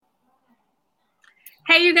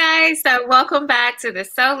Hey, you guys. So welcome back to the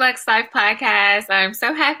So Lux Life podcast. I'm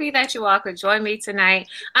so happy that you all could join me tonight.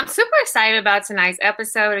 I'm super excited about tonight's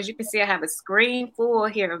episode. As you can see, I have a screen full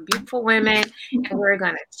here of beautiful women, and we're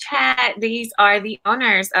going to chat. These are the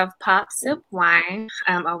owners of Pop Sip Wine,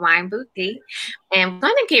 a wine boutique. And we're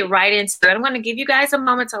going to get right into it. I'm going to give you guys a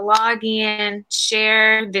moment to log in,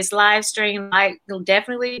 share this live stream.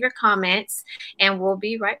 Definitely leave your comments, and we'll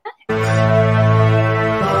be right back.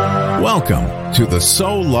 Welcome to the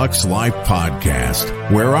So Lux Life podcast,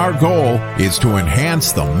 where our goal is to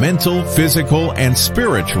enhance the mental, physical, and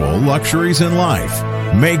spiritual luxuries in life.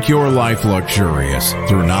 Make your life luxurious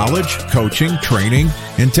through knowledge, coaching, training,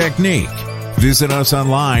 and technique. Visit us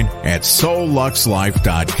online at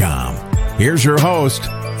SoLuxLife.com. Here's your host,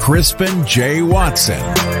 Crispin J. Watson.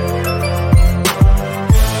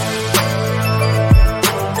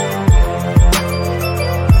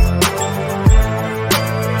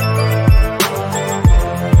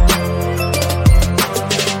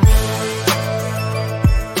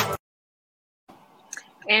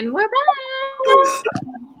 And we're back.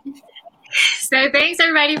 So thanks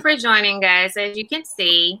everybody for joining us. As you can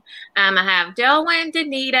see, I have Delwyn,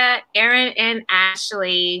 Danita, Erin, and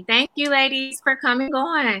Ashley. Thank you, ladies, for coming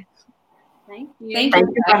on. Thank you. Thank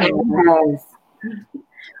you for having us.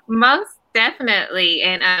 Most definitely.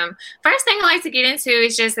 And first thing I'd like to get into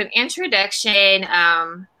is just an introduction.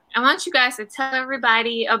 I want you guys to tell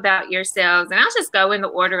everybody about yourselves. And I'll just go in the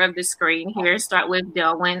order of the screen here. Start with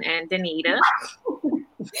Delwyn and Danita.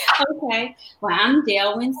 Okay. Well, I'm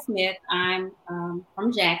Delwyn Smith. I'm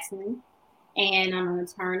from Jackson, and I'm an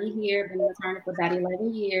attorney here. Been an attorney for about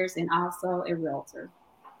 11 years and also a realtor.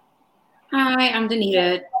 Hi, I'm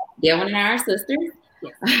Danita. Delwyn and I are sisters.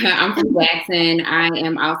 Yes. I'm from Jackson. I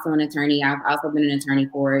am also an attorney. I've also been an attorney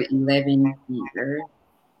for 11 years.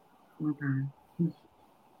 Okay.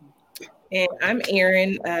 And I'm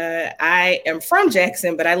Erin. I am from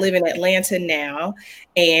Jackson, but I live in Atlanta now,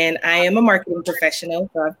 and I am a marketing professional.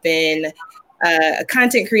 So I've been a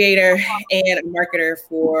content creator and a marketer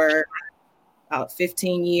for about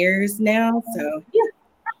 15 years now. So, yeah.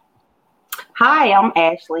 Hi, I'm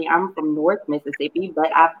Ashley. I'm from North Mississippi,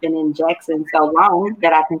 but I've been in Jackson so long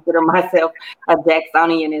that I consider myself a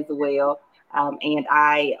Jacksonian as well. And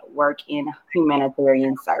I work in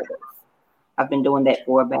humanitarian service. I've been doing that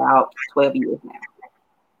for about 12 years now.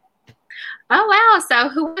 Oh, wow. So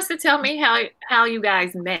who wants to tell me how you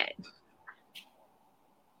guys met?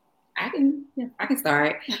 I can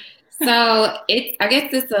start. So I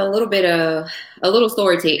guess it's a little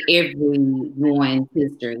story to everyone's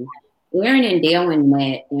history. Erin and Delwyn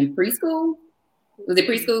met in preschool. Was it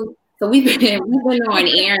preschool? So we've been on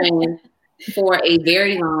Erin for a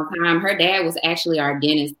very long time. Her dad was actually our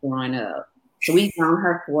dentist growing up. So we've known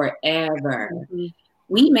her forever. Mm-hmm.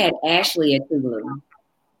 We met Ashley at Tougaloo.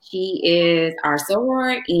 She is our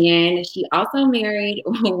soror, and she also married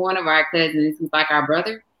one of our cousins who's like our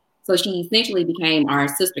brother. So she essentially became our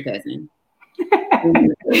sister cousin.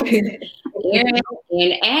 Erin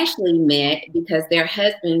and Ashley met because their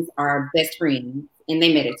husbands are best friends, and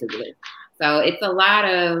they met at Tougaloo. So it's a lot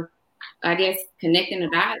of, I guess, connecting the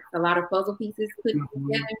dots, a lot of puzzle pieces put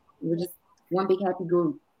together. We're just one big happy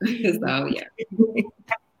group. So yeah,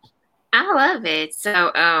 I love it.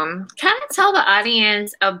 So kind of tell the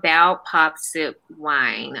audience about Pop Sip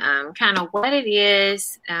Wine, kind of what it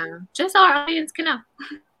is, just so our audience can know.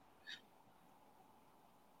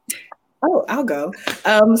 Oh, I'll go.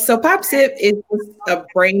 So Pop Sip is a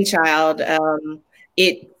brainchild.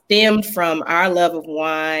 It stemmed from our love of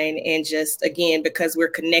wine, and just, again, because we're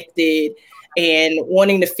connected and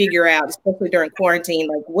wanting to figure out, especially during quarantine,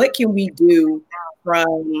 like, what can we do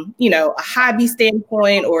from, a hobby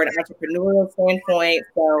standpoint or an entrepreneurial standpoint.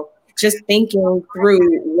 So just thinking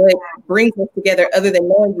through what brings us together, other than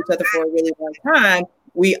knowing each other for a really long time,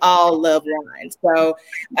 we all love wine. So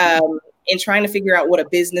in trying to figure out what a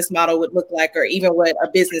business model would look like, or even what a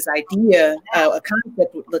business idea, a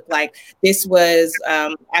concept would look like, this was,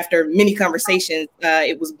 after many conversations,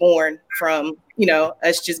 it was born from,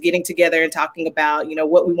 us just getting together and talking about,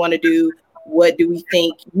 what we want to do. What do we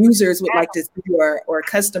think users would like to see, or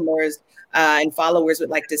customers and followers would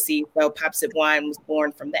like to see? So Pop Sip Wine was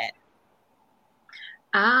born from that.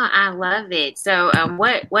 I love it. So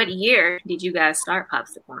what year did you guys start Pop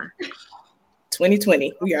Sip Wine?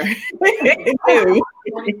 2020. We are. It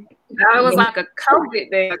was like a COVID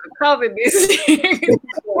thing, like a COVID business.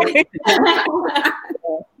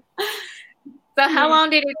 So how long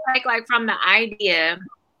did it take, like, from the idea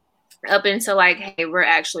up until, like, hey, we're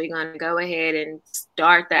actually going to go ahead and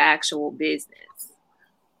start the actual business?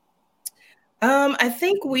 I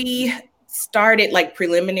think we started, like,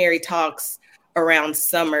 preliminary talks around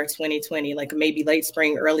summer 2020, like maybe late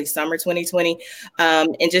spring, early summer 2020,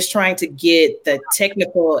 and just trying to get the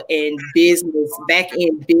technical and back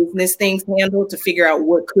end business things handled to figure out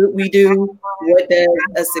what could we do, what does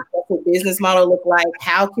a successful business model look like,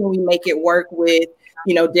 how can we make it work with,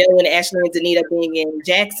 Delwyn, Ashley, and Danita being in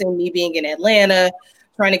Jackson, me being in Atlanta,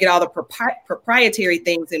 trying to get all the proprietary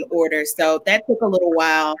things in order. So that took a little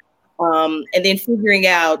while. And then figuring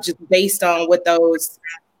out, just based on what those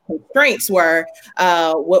constraints were,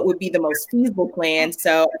 what would be the most feasible plan.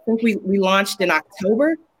 So I think we launched in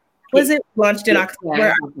October. Was it launched in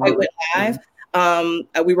October? I went live.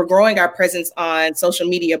 We were growing our presence on social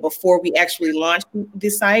media before we actually launched the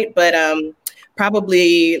site, but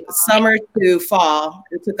probably summer to fall,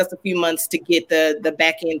 it took us a few months to get the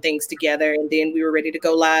back end things together, and then we were ready to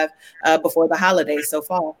go live before the holidays, so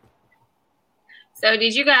fall. So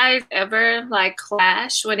did you guys ever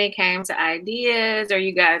clash when it came to ideas, or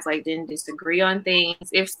you guys didn't disagree on things?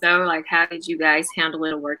 If so, how did you guys handle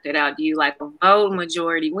it and work it out? Do you a vote,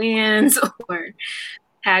 majority wins, or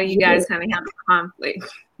how do you guys kind of handle conflict?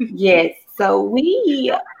 Yes. So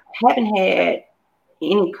we haven't had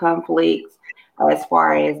any conflicts as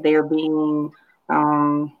far as there being,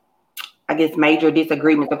 major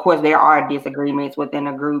disagreements. Of course, there are disagreements within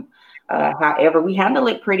a group. However, we handle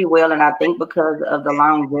it pretty well, and I think because of the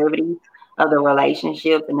longevity of the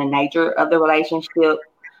relationship and the nature of the relationship,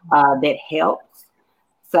 that helps.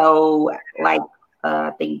 So, I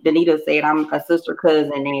think Danita said, I'm a sister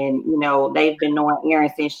cousin, and they've been knowing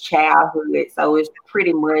Erin since childhood. So it's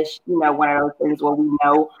pretty much one of those things where we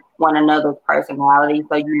know one another's personality,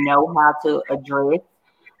 so you know how to address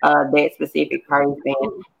that specific person.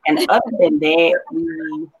 And other than that,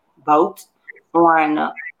 we vote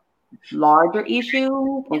on larger issues,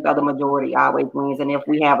 and so the majority always wins. And if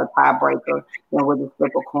we have a tiebreaker, then we'll just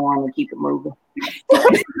flip a coin and keep it moving.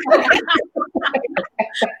 That's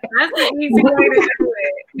an easy way to do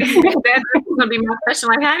it. That's gonna be my question.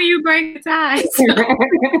 How do you break the ties?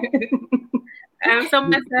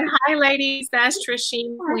 Someone said, "Hi, ladies. That's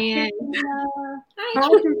Trishina Quinn." Hi,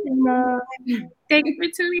 Trishina. Thank you for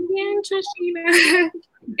tuning in, Trishina.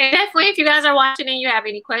 And definitely, if you guys are watching and you have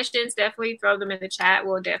any questions, definitely throw them in the chat.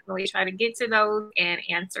 We'll definitely try to get to those and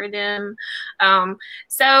answer them.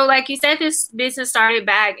 So like you said, this business started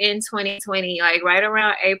back in 2020, right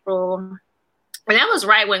around April. And that was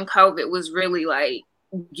right when COVID was really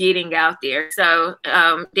getting out there. So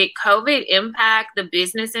did COVID impact the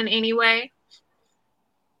business in any way?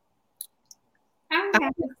 I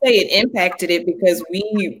would say it impacted it because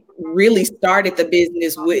we really started the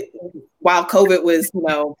business while COVID was,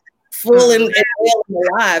 full and well and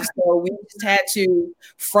alive. So we just had to,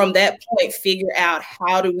 from that point, figure out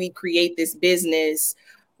how do we create this business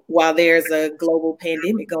while there's a global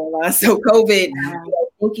pandemic going on. So COVID,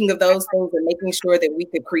 thinking of those things and making sure that we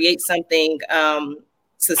could create something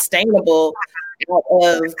sustainable out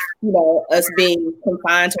of, us being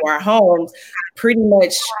confined to our homes, pretty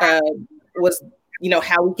much was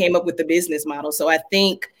how we came up with the business model. So I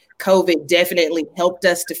think COVID definitely helped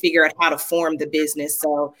us to figure out how to form the business.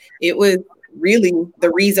 So it was really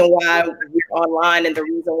the reason why we're online and the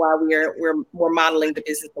reason why we're modeling the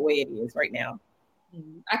business the way it is right now.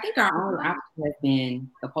 I think our only option has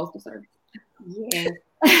been the postal service. Yeah.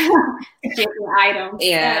 Shipping items.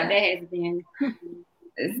 Yeah. That has been.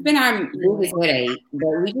 It's been our biggest headache,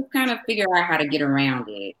 but we just kind of figure out how to get around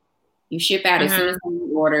it. You ship out as soon as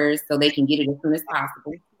you order so they can get it as soon as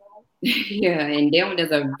possible. Yeah, and Delwyn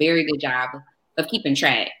does a very good job of keeping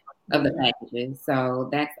track of the packages. So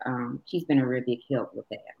that's she's been a real big help with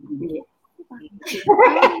that. Yeah.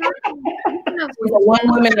 One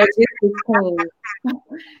woman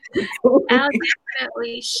I'll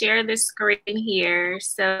definitely share the screen here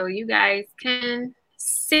so you guys can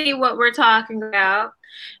see what we're talking about.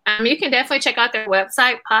 You can definitely check out their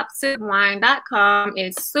website, popsipwine.com.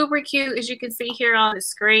 It's super cute, as you can see here on the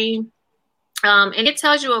screen. And it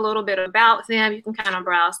tells you a little bit about them. You can kind of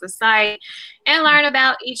browse the site and learn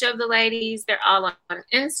about each of the ladies. They're all on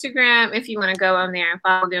Instagram. If you want to go on there and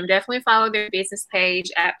follow them, definitely follow their business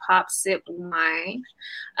page at popsipwine.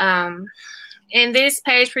 And this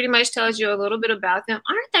page pretty much tells you a little bit about them.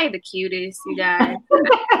 Aren't they the cutest, you guys?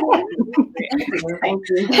 Thank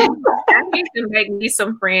you. I need to make me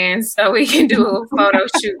some friends so we can do a photo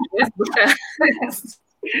shoot just because.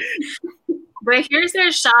 But here's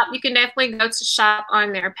their shop. You can definitely go to shop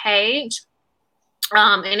on their page.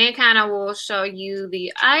 And it kind of will show you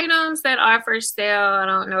the items that are for sale. I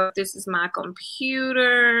don't know if this is my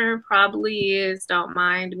computer. Probably is. Don't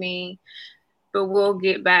mind me. But we'll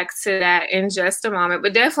get back to that in just a moment.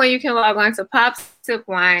 But definitely you can log on to Pop Sip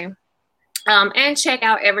Wine and check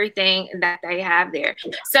out everything that they have there.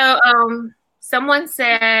 So someone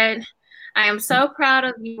said, I am so proud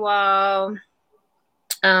of you all.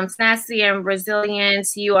 Tenacity and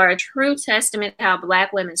resilience. You are a true testament to how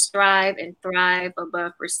Black women strive and thrive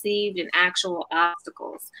above perceived and actual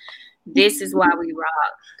obstacles. This is why we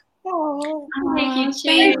rock. Oh, thank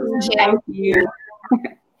you.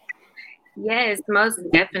 Yes, most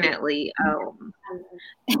definitely.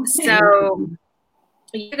 So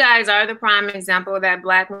you guys are the prime example that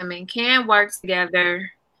Black women can work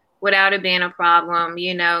together without it being a problem.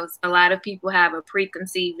 You know, a lot of people have a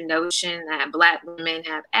preconceived notion that Black women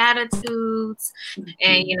have attitudes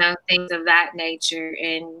and, you know, things of that nature.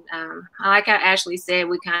 And like how Ashley said,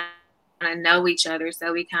 we kind of know each other,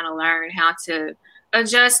 so we kind of learn how to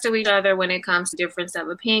adjust to each other when it comes to difference of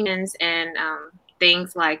opinions and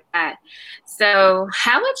things like that. So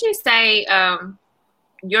how would you say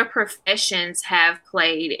your professions have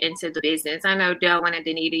played into the business? I know Delwyn and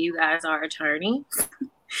Danita, you guys are attorneys.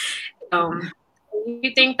 Do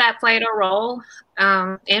you think that played a role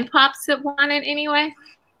in Pop Sip Wine in any way?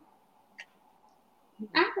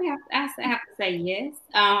 I have to say yes.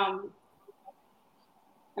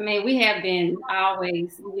 I mean, we have been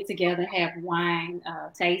always, we get together, have wine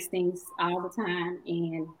tastings all the time.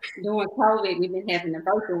 And during COVID, we've been having the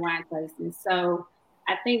virtual wine tastings. So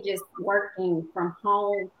I think just working from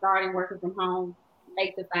home, starting working from home,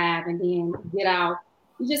 8 to 5, and then get out.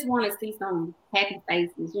 You just want to see some happy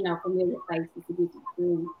faces, you know, familiar faces to get you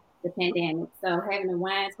through the pandemic. So having the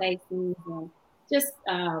wine tastings and just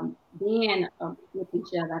being with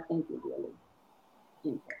each other, I think it really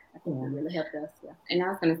helped us. Yeah. And I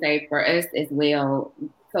was going to say for us as well.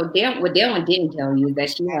 So what Delwyn didn't tell you is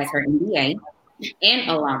that she has her MBA and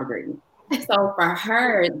a law degree. So for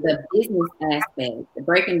her, the business aspect,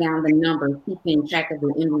 breaking down the numbers, keeping track of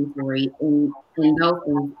the inventory, and those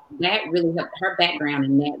things, that really helped her background,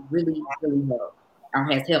 and that really, really helped, or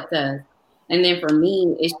has helped us. And then for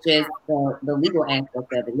me, it's just the legal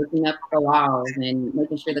aspect of it, looking up the laws and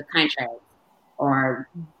making sure the contracts are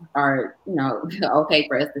you know, okay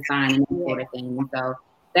for us to sign and that sort of thing. And so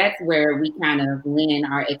that's where we kind of lend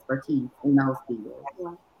our expertise in those fields.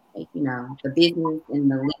 Yeah. Like, you know, the business and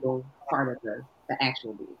the legal part of the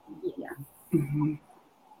actual business. Yeah. Mm-hmm.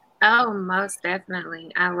 Oh, most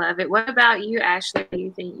definitely. I love it. What about you, Ashley? Do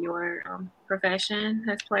you think your profession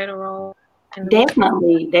has played a role?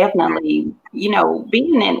 Definitely. You know,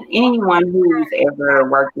 being in anyone who's ever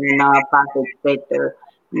worked in the nonprofit sector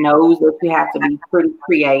knows that you have to be pretty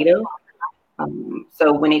creative.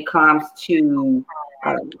 So when it comes to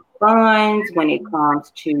funds, when it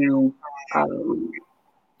comes to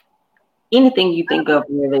anything you think of,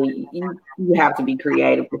 really, you have to be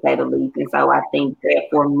creative, to say the least. And so I think that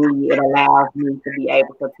for me, it allows me to be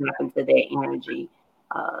able to tap into that energy.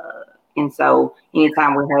 And so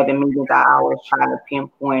anytime we're having meetings, I always try to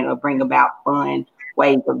pinpoint or bring about fun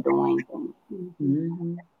ways of doing things.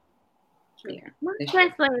 Mm-hmm. Yeah.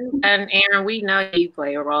 And Aaron, we know you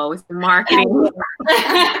play a role with marketing.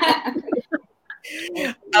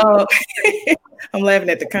 Oh, I'm laughing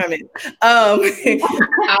at the comment.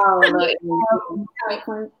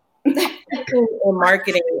 In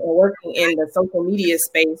marketing and working in the social media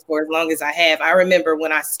space for as long as I have. I remember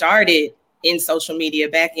when I started in social media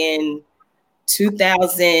back in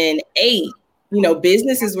 2008, you know,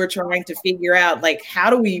 businesses were trying to figure out, like, how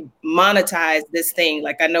do we monetize this thing?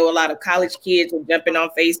 Like, I know a lot of college kids are jumping on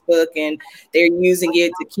Facebook and they're using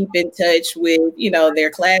it to keep in touch with, you know, their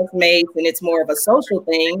classmates, and it's more of a social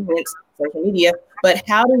thing, hence social media. But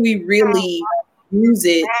how do we really use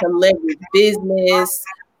it to leverage business,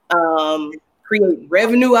 create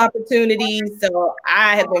revenue opportunities? So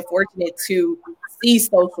I have been fortunate to see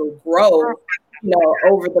social grow, you know,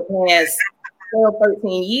 over the past 12,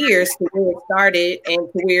 13 years to where it started and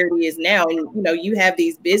to where it is now. And, you know, you have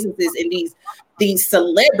these businesses and these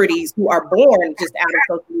celebrities who are born just out of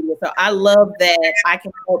social media. So I love that I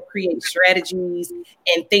can help create strategies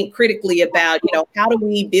and think critically about, you know, how do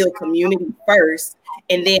we build community first?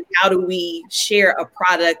 And then how do we share a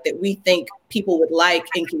product that we think people would like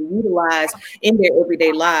and can utilize in their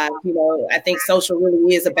everyday lives? You know, I think social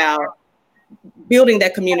really is about building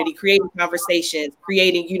that community, creating conversations,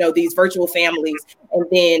 creating, you know, these virtual families. And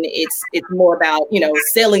then it's more about, you know,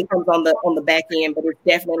 selling comes on the back end, but it's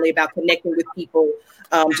definitely about connecting with people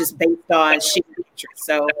just based on shared interests.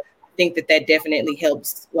 So I think that definitely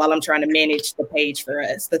helps while I'm trying to manage the page for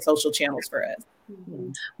us, the social channels for us.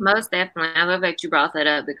 Most definitely. I love that you brought that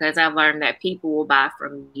up because I've learned that people will buy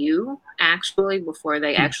from you actually before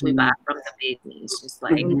they actually buy from the business. Just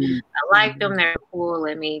like, I like them, they're cool,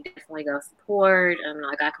 let me definitely go support.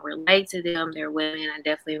 Like I can relate to them, they're women, I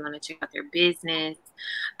definitely want to check out their business.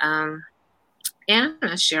 And I'm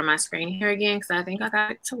going to share my screen here again because I think I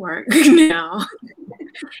got it to work now.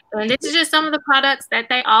 And this is just some of the products that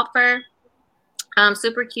they offer.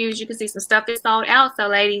 Super cute. You can see some stuff is sold out. So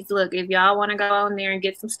ladies, look, if y'all want to go on there and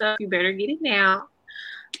get some stuff, you better get it now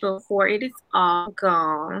before it is all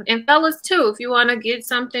gone. And fellas too, if you want to get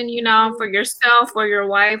something, for yourself or your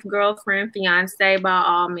wife, girlfriend, fiance, by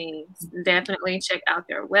all means, definitely check out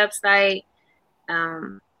their website.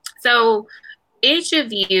 So each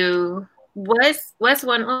of you, what's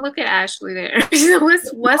one? Oh, look at Ashley there.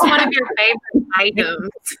 what's one of your favorite items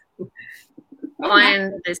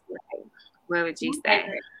on this site? What would you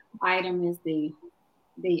say? Item is the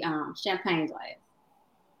champagne glass.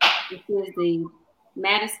 This is the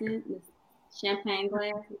Madison champagne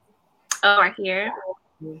glass. Oh, right here.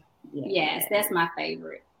 Yes, that's my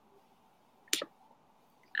favorite.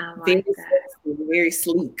 I like that. Very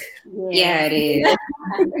sleek. Yeah, it is.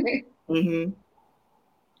 Mm-hmm.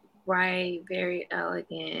 Right, very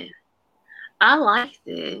elegant. I like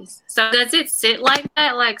this. So does it sit like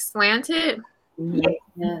that, like slanted? Yes.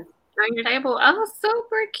 On your table? Oh,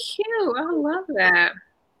 super cute. I love that.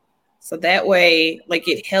 So that way, like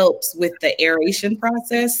it helps with the aeration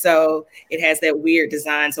process. So it has that weird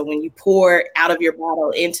design. So when you pour out of your bottle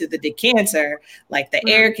into the decanter, like the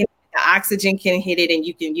air can, the oxygen can hit it, and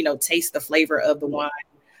you can, taste the flavor of the wine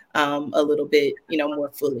a little bit, more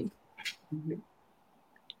fully.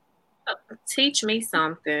 Teach me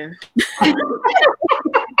something. I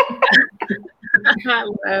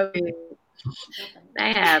love it.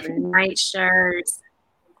 They have night shirts,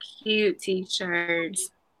 cute t-shirts.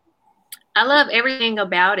 I love everything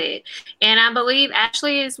about it. And I believe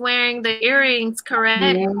Ashley is wearing the earrings,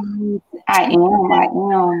 correct? Yes, I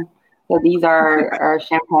am. So these are our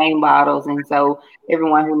champagne bottles. And so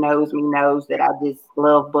everyone who knows me knows that I just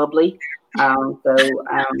love bubbly. I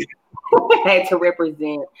had to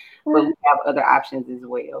represent, but we have other options as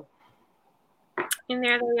well. And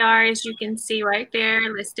there they are, as you can see right there,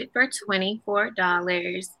 listed for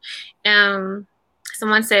 $24.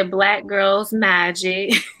 Someone said Black Girls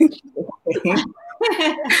Magic.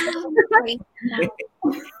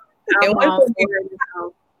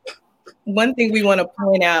 One thing we want to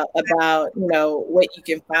point out about, what you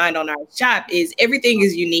can find on our shop is everything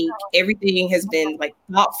is unique. Everything has been like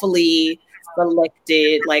thoughtfully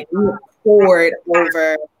selected, like we poured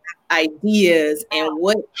over ideas and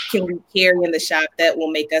what can we carry in the shop that will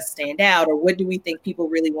make us stand out, or what do we think people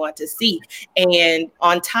really want to see. And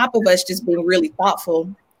on top of us just being really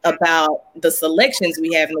thoughtful about the selections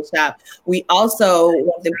we have in the shop, we also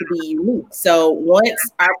want them to be unique. So once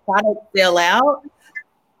our products sell out,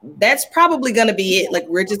 that's probably going to be it. Like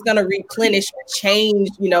we're just going to replenish or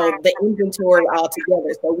change, the inventory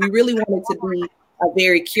altogether. So we really want it to be a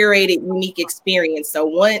very curated, unique experience. So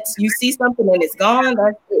once you see something and it's gone,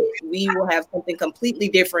 that's it. We will have something completely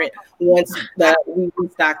different once we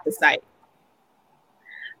restock the site.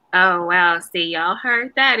 Oh, wow. See, y'all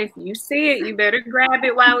heard that. If you see it, you better grab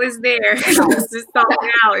it while it's there. This is sold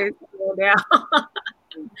out. It's sold out.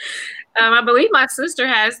 I believe my sister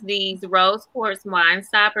has these rose quartz wine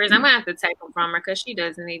stoppers. I'm going to have to take them from her because she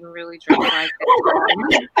doesn't even really drink like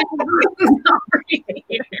that.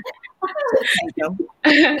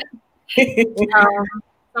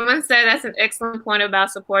 Someone said that's an excellent point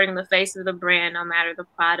about supporting the face of the brand, no matter the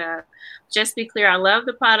product. Just be clear, I love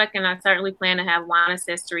the product, and I certainly plan to have wine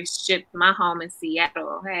accessories shipped to my home in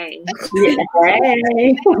Seattle. Hey.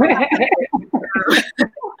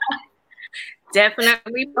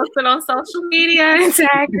 Definitely post it on social media and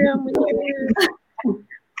tag them.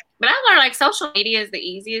 But I learned like social media is the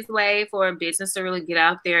easiest way for a business to really get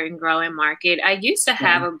out there and grow and market. I used to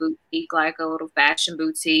have a boutique, like a little fashion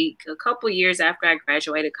boutique. A couple years after I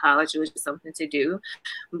graduated college, it was just something to do.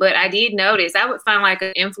 But I did notice I would find like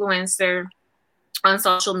an influencer on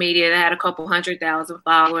social media that had a couple 100,000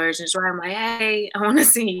 followers, and so I'm like, hey, I want to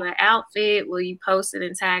see your outfit. Will you post it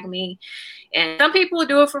and tag me? And some people would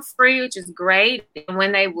do it for free, which is great. And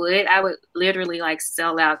when they would, I would literally like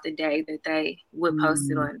sell out the day that they would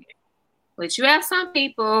post it on there. But you have some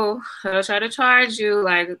people who'll try to charge you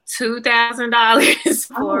like $2,000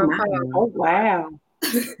 for a post. Oh, wow.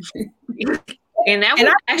 And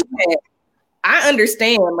that I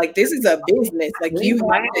understand, like, this is a business. Like, you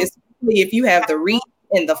have this, if you have the reach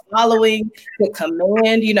and the following to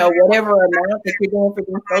command, whatever amount that you're doing for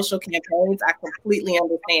these social campaigns, I completely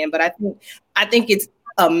understand. But I think it's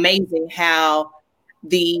amazing how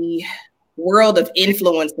the world of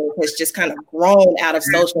influencers has just kind of grown out of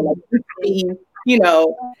social. Like,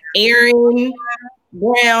 Erin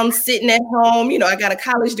Brown sitting at home, I got a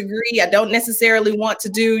college degree. I don't necessarily want to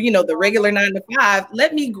do, the regular 9 to 5.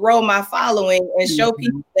 Let me grow my following and show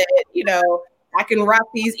people that, I can rock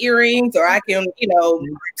these earrings, or I can, style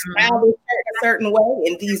this shirt a certain way.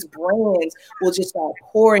 And these brands will just start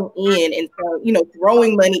pouring in and start,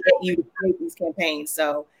 throwing money at you to create these campaigns.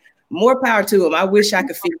 So more power to them. I wish I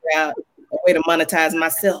could figure out a way to monetize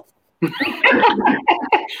myself.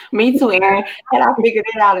 Me too, Erin. Had I figured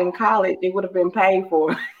it out in college, it would have been paid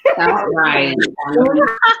for. That's right.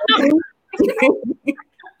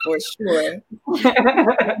 For sure.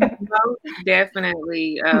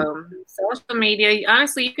 Definitely. Social media,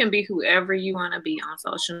 honestly, you can be whoever you want to be on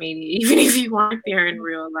social media, even if you aren't there in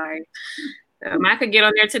real life. I could get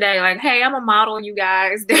on there today like, hey, I'm a model, you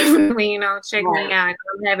guys. Definitely, check me out.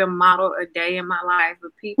 I'm having modeled a day in my life,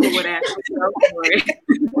 but people would actually go for it.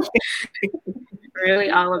 Really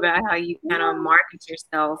all about how you kind of market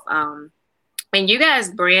yourself. And you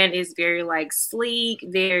guys' brand is very sleek,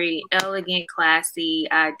 very elegant, classy.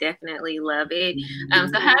 I definitely love it.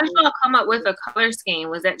 So how did y'all come up with a color scheme?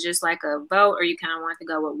 Was that just like a vote, or you kind of want to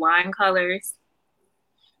go with wine colors?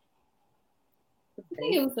 I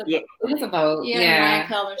think it was a vote. Yeah. Wine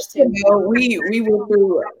colors too. We went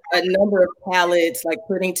through a number of palettes, like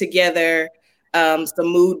putting together some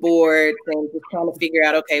mood boards and just trying to figure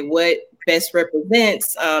out, okay, what best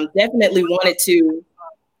represents. Definitely wanted to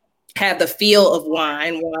have the feel of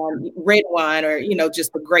wine, red wine, or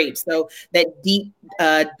just the grapes. So that deep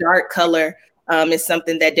dark color is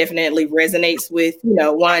something that definitely resonates with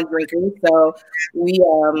wine drinkers. So we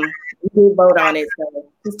did vote on it. So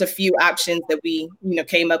just a few options that we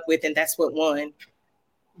came up with, and that's what won.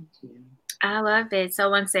 I love it. So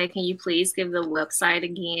one second, can you please give the website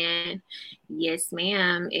again? Yes,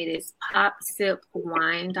 ma'am. It is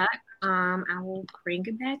popsipwine.com. I will bring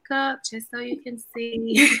it back up just so you can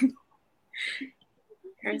see.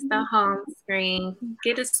 Here's the home screen.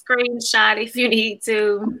 Get a screenshot if you need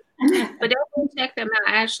to. But definitely check them out.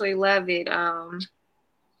 I actually love it.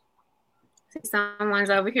 Someone's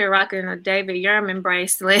over here rocking a David Yurman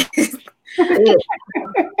bracelet.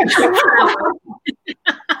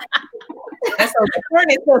 That's our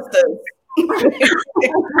attorney sisters.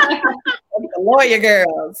 The lawyer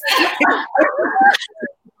girls.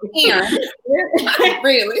 Yeah.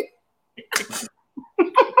 Really?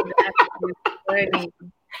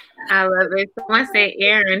 I love it. Someone said,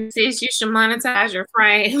 Erin, sis, you should monetize your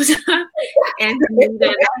frames. And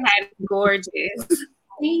that is gorgeous.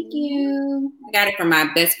 Thank you. I got it from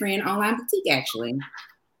my best friend online boutique, actually.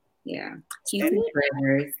 Yeah. Cute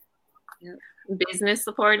treasures. Yep. Business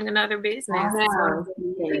supporting another business.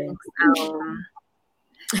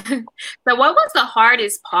 So what was the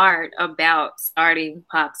hardest part about starting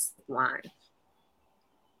Pop's Wine?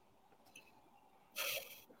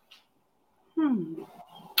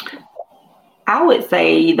 I would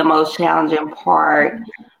say the most challenging part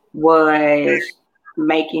was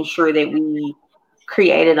making sure that we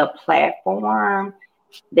created a platform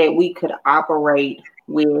that we could operate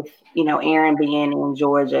with, Erin being in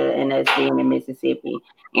Georgia and us being in Mississippi.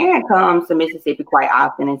 Erin comes to Mississippi quite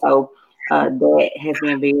often, and so that has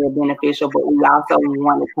been very beneficial, but we also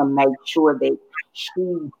wanted to make sure that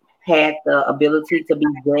she had the ability to be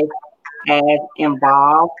just as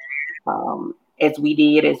involved as we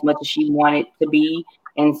did, as much as she wanted to be.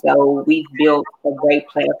 And so we've built a great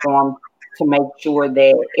platform to make sure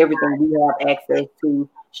that everything we have access to,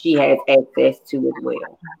 she has access to as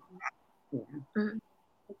well. Yeah. Mm-hmm.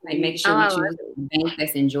 Like make sure we choose a bank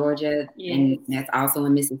that's in Georgia and that's also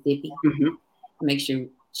in Mississippi. Mm-hmm. Make sure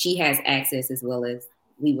she has access as well as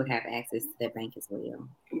we would have access to that bank as well.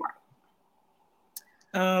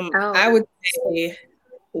 I would say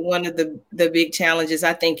one of the big challenges,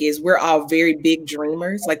 I think, is we're all very big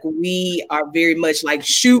dreamers. Like we are very much like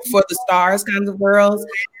shoot for the stars kinds of girls.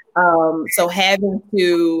 So having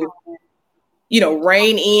to,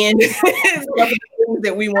 rein in some of the things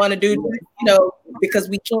that we want to do, because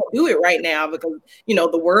we can't do it right now because,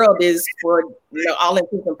 the world is for, all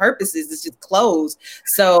intents and purposes, it's just closed.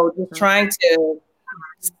 So just trying to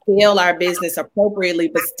scale our business appropriately,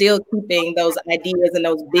 but still keeping those ideas and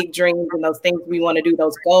those big dreams and those things we want to do,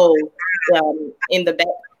 those goals in the back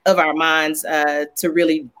of our minds to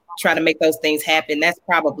really try to make those things happen. That's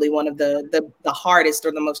probably one of the hardest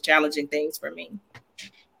or the most challenging things for me.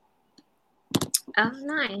 Oh,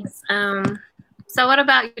 nice. So what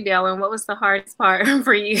about you, Dylan? What was the hardest part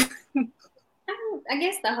for you? I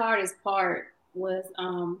guess the hardest part was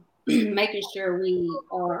making sure we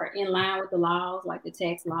are in line with the laws, like the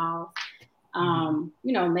tax laws,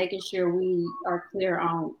 Making sure we are clear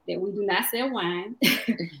on that we do not sell wine,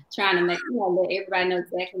 trying to let everybody know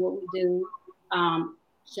exactly what we do.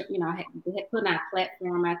 Putting our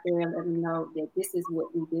platform out there, let them know that this is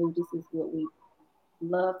what we do, this is what we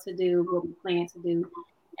love to do, what we plan to do.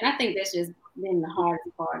 And I think that's just been the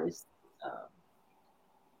hardest part is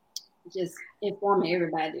just informing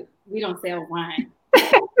everybody we don't sell wine.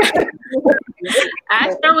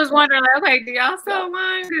 I still was wondering, like, okay, do y'all sell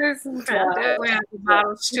wine? Because we have the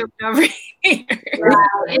bottles shipped over here.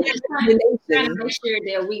 Right. And trying to make sure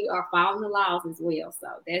that we are following the laws as well. So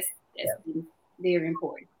that's very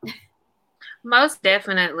important. Most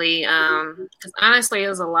definitely. Because honestly, it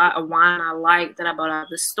was a lot of wine I liked that I bought out of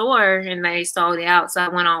the store and they sold it out. So I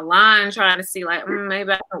went online trying to see, like,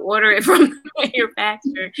 maybe I can order it from the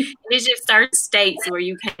manufacturer. And it's just certain states where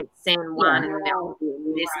you can't send wine in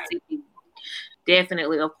Mississippi.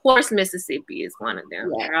 Definitely. Of course, Mississippi is one of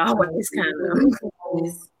them. They're always kind of.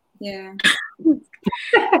 Yeah.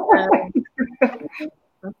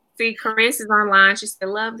 See, Chris is online. She said,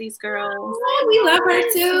 "Love these girls." Oh, we love her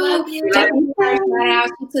too.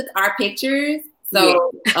 She took our pictures.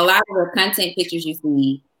 So a lot of the content pictures you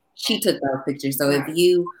see, she took those pictures. So if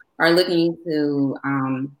you are looking to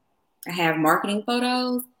have marketing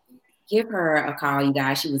photos, give her a call, you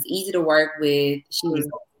guys. She was easy to work with. She was a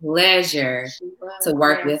pleasure to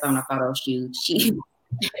work with on a photo shoot.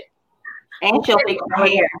 And she'll fix her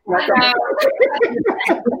hair.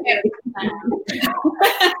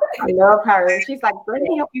 I love her. She's like, let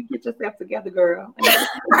me help you get yourself together, girl.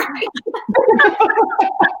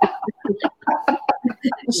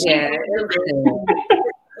 Yeah.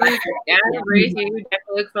 I agree with you. You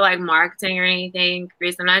definitely look for like marketing or anything,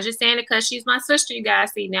 Chris. I'm not just saying it because she's my sister, you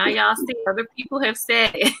guys see. Now y'all see other people have said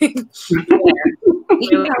it. We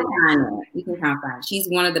can count on her. She's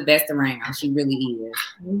one of the best around. She really is.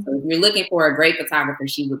 So if you're looking for a great photographer,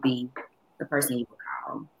 she would be the person you would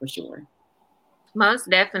call for sure. Most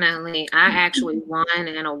definitely. I actually won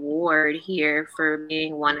an award here for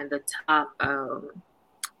being one of the top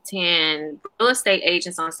 10 real estate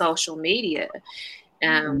agents on social media.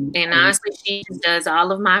 And honestly, she does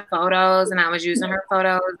all of my photos, and I was using her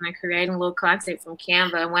photos and creating a little content from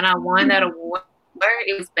Canva. And when I won that award,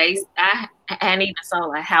 it was based, I hadn't even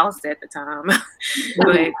sold a house at the time,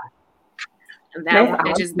 but that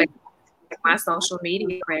was just based on my social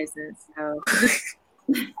media presence. So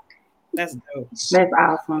that's dope. That's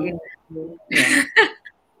awesome. Yeah.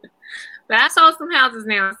 But I sold some houses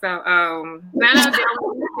now, so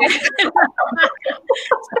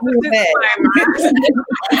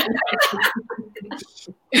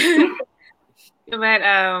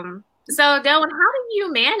so Delwyn, how do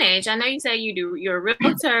you manage? I know you say you're a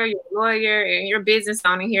realtor, you're a lawyer, and you're a business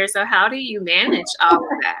owner here. So how do you manage all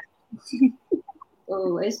of that?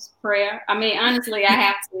 Oh, it's prayer. I mean, honestly, I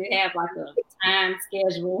have to have like a time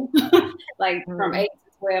schedule. Like from 8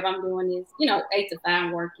 to 12, I'm doing this, 8 to 5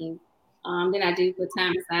 I'm working. Then I do put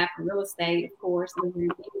time aside for real estate, of course, and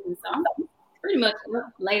so I'm pretty much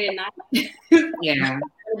late at night. Yeah. At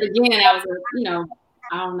the beginning, I was,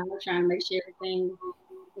 trying to make sure everything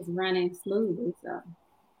is running smoothly. So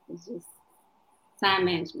it's just time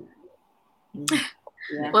management.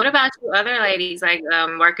 Yeah. What about you other ladies, like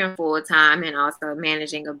working full time and also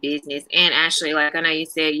managing a business? And actually, like I know you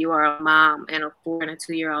said you are a mom and a 4 and a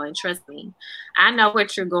 2-year-old, and trust me, I know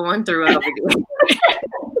what you're going through over there.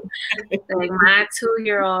 Like my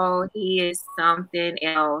 2-year-old, he is something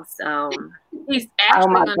else. He's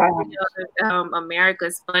actually going to be on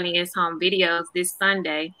America's Funniest Home Videos this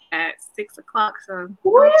Sunday at 6 o'clock. So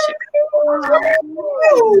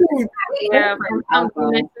yeah,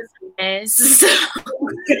 Yes,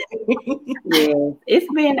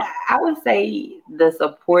 it's been, I would say, the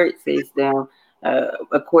support system.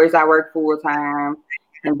 Of course, I work full time,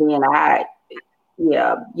 and then I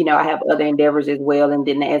have other endeavors as well. And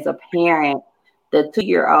then as a parent, the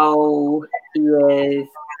 2-year-old is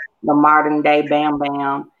the modern day Bam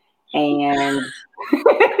Bam, and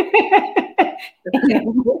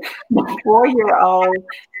the 4-year-old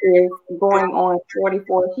is going on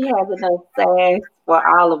 44. She has enough sass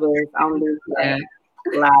for all of us on this live.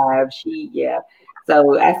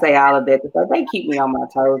 So I say all of that because they keep me on my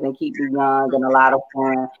toes and keep me young and a lot of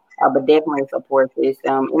fun. But definitely support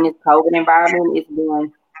system. In this COVID environment, it's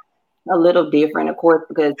been a little different, of course,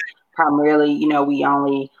 because primarily, we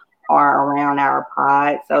only are around our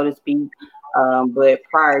pod, so to speak. But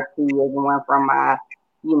prior to everyone from my,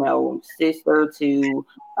 sister to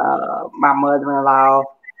my mother-in-law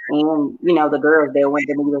and, the girls that went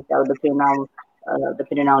to meet us, so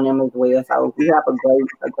depending on them as well. So we have a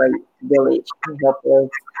great village to help us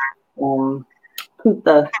keep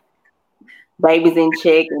the babies in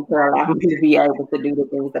check and to allow me to be able to do the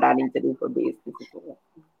things that I need to do for business as well.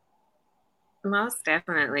 Most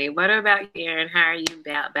definitely. What about you, Erin? How are you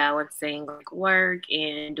balancing like work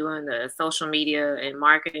and doing the social media and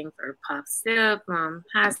marketing for Pop Sip?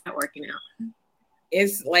 How's that working out?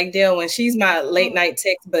 It's like Dale, when she's my late night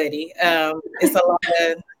text buddy. It's a lot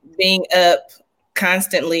of being up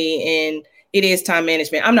constantly, and it is time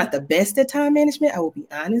management. I'm not the best at time management. I will be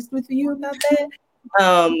honest with you about that.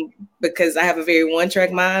 Because I have a very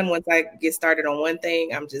one-track mind. Once I get started on one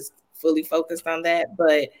thing, I'm just fully focused on that.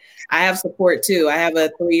 But I have support too. I have a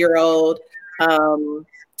 3-year-old,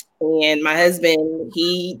 and my husband,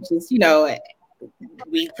 he just,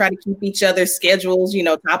 we try to keep each other's schedules,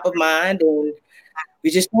 top of mind, and we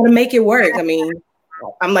just want to make it work. I mean,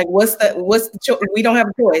 I'm like, what's the choice? We don't have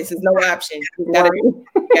a choice. There's no option.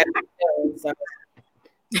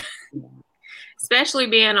 Especially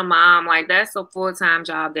being a mom, like that's a full-time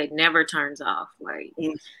job that never turns off. Like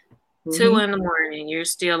 2 a.m, you're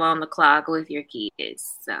still on the clock with your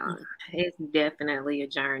kids. So it's definitely a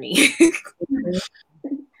journey.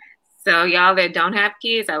 So y'all that don't have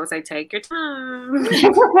kids, I would say take your time.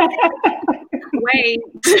 Wait,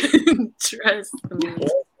 trust me.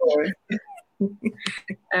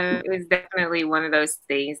 It's definitely one of those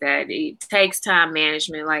things that it takes time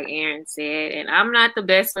management, like Erin said. And I'm not the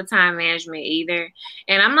best with time management either.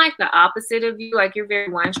 And I'm like the opposite of you. Like you're very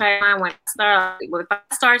one-track mind. If I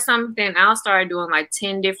start something, I'll start doing like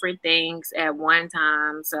 10 different things at one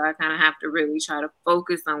time. So I kind of have to really try to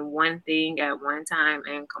focus on one thing at one time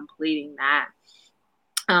and completing that.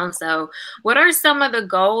 So what are some of the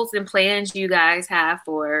goals and plans you guys have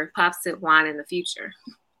for Pop Sip Wine in the future?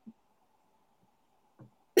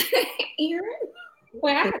 Erin?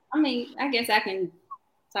 Well, I guess I can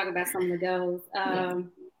talk about some of the goals.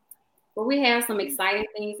 But we have some exciting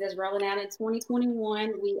things that's rolling out in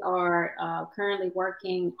 2021. We are currently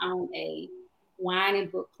working on a wine and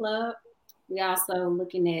book club. We also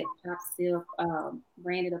looking at Pop Sip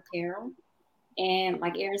branded apparel. And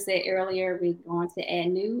like Erin said earlier, we're going to add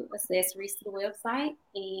new accessories to the website,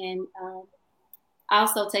 and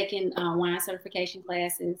also taking wine certification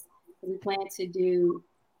classes. We plan to do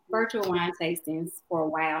virtual wine tastings for a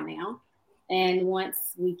while now. And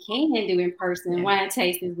once we can do in-person wine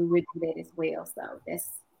tastings, we would do that as well. So that's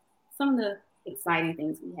some of the exciting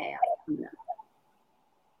things we have.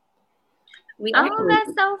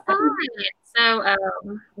 That's so fun. So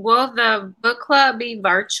will the book club be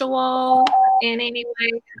virtual in any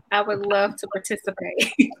way? I would love to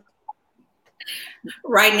participate.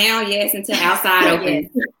 Right now, yes, until outside open.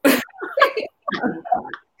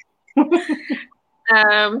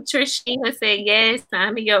 Trishina said yes,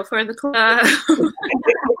 sign me up for the club.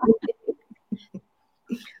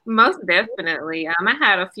 Most definitely. I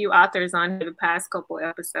had a few authors on the past couple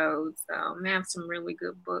episodes. I have some really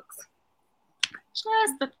good books.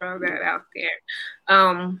 Just to throw that out there.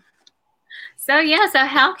 So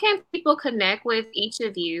how can people connect with each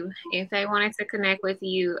of you if they wanted to connect with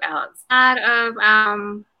you outside of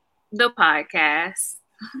the podcast?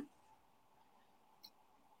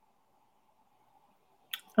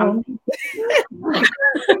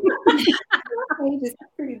 It's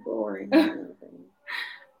pretty boring.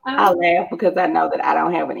 I laugh because I know that I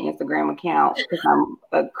don't have an Instagram account because I'm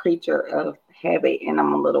a creature of habit and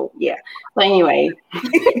I'm a little, So anyway,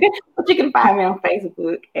 but you can find me on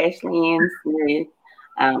Facebook, Ashley Ann Smith,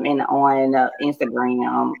 and on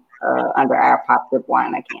Instagram under our Pop Sip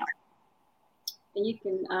Wine account. And you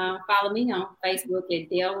can follow me on Facebook at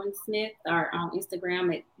Delwyn Smith or on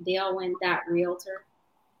Instagram at delwyn.realtor.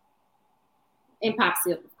 And Pop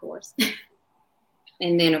Sip, of course.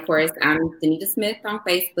 And then, of course, I'm Denita Smith on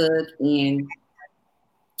Facebook and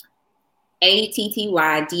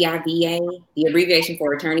ATTYDIVA, the abbreviation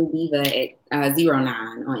for Attorney Diva at 09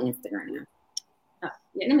 on Instagram.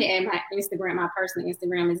 Let me add my Instagram. My personal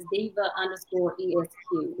Instagram is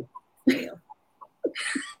diva_ESQ.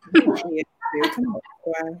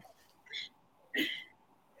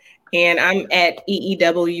 And I'm at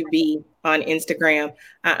EEWB on Instagram.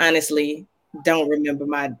 I honestly don't remember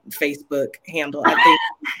my Facebook handle. I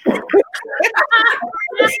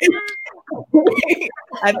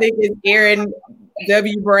think it's Erin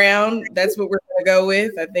W. Brown. That's what we're going to go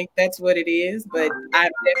with. I think that's what it is. But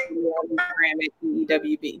I'm definitely on Instagram at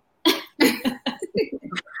EEWB.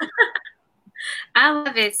 I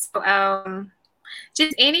love it. So,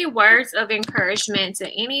 just any words of encouragement to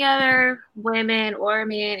any other women or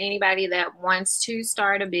men, anybody that wants to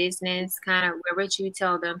start a business, kind of where would you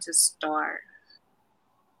tell them to start?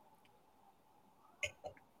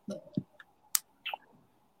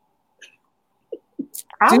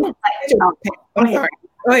 I'm sorry.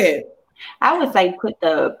 Go ahead. I would say put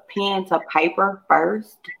the pen to paper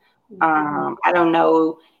first. I don't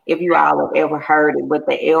know if you all have ever heard it, but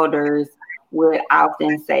the elders would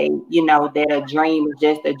often say, that a dream is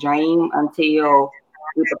just a dream until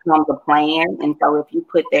it becomes a plan. And so if you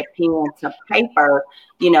put that pen to paper,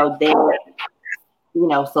 that,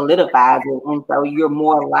 solidifies it. And so you're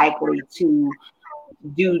more likely to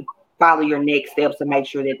follow your next steps to make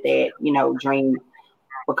sure that dream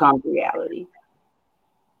becomes reality.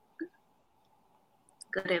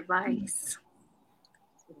 Good advice.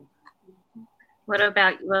 What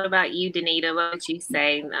about you, Danita? What would you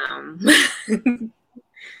say? I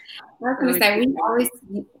was going to say,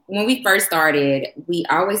 when we first started, we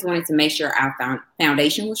always wanted to make sure our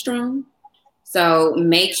foundation was strong. So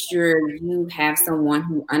make sure you have someone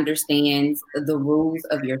who understands the rules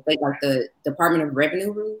of your state, like the Department of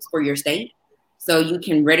Revenue rules for your state. So you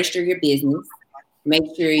can register your business, make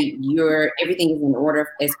sure everything is in order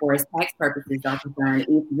as far as tax purposes are concerned.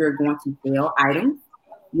 If you're going to sell items,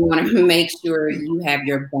 you want to make sure you have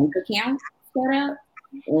your bank account set up,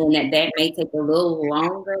 and that may take a little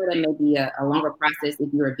longer. That may be a longer process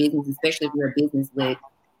if you're a business, especially if you're a business with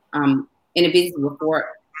in a business with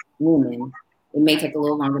 4 women. It may take a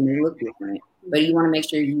little longer and may look different, but you want to make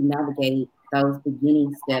sure you navigate those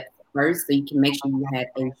beginning steps first, so you can make sure you have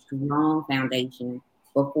a strong foundation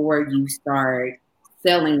before you start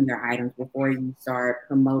selling your items, before you start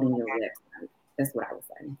promoting your website. That's what I would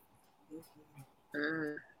say.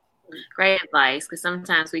 Great advice, because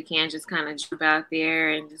sometimes we can just kind of jump out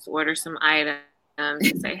there and just order some items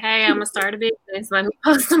and say, hey, I'm gonna start a business, let me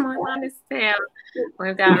post them on this sale,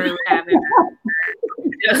 without really having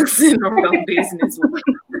ducks in a real business.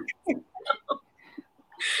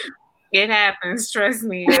 It happens, trust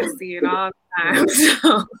me, I see it all the time.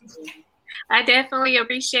 So I definitely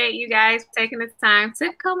appreciate you guys taking the time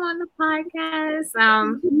to come on the podcast.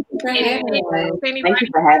 Thank you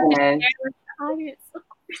for having us.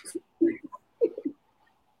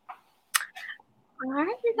 All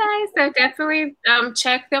right, you guys. So definitely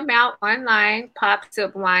check them out online,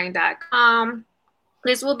 popsipwine.com.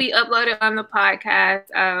 This will be uploaded on the podcast,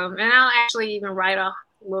 and I'll actually even write a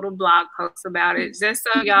little blog post about it, just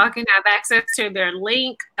so y'all can have access to their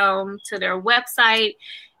link to their website.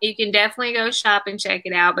 You can definitely go shop and check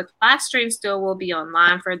it out, but the live stream still will be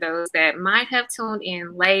online for those that might have tuned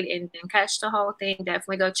in late and didn't catch the whole thing.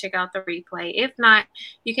 Definitely go check out the replay. If not,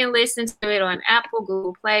 you can listen to it on Apple,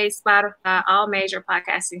 Google Play, Spotify, all major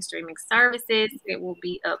podcasting streaming services. It will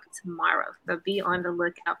be up tomorrow, so be on the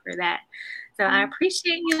lookout for that. So I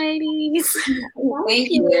appreciate you, ladies. Thank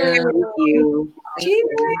you. Cheers.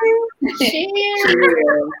 Cheers.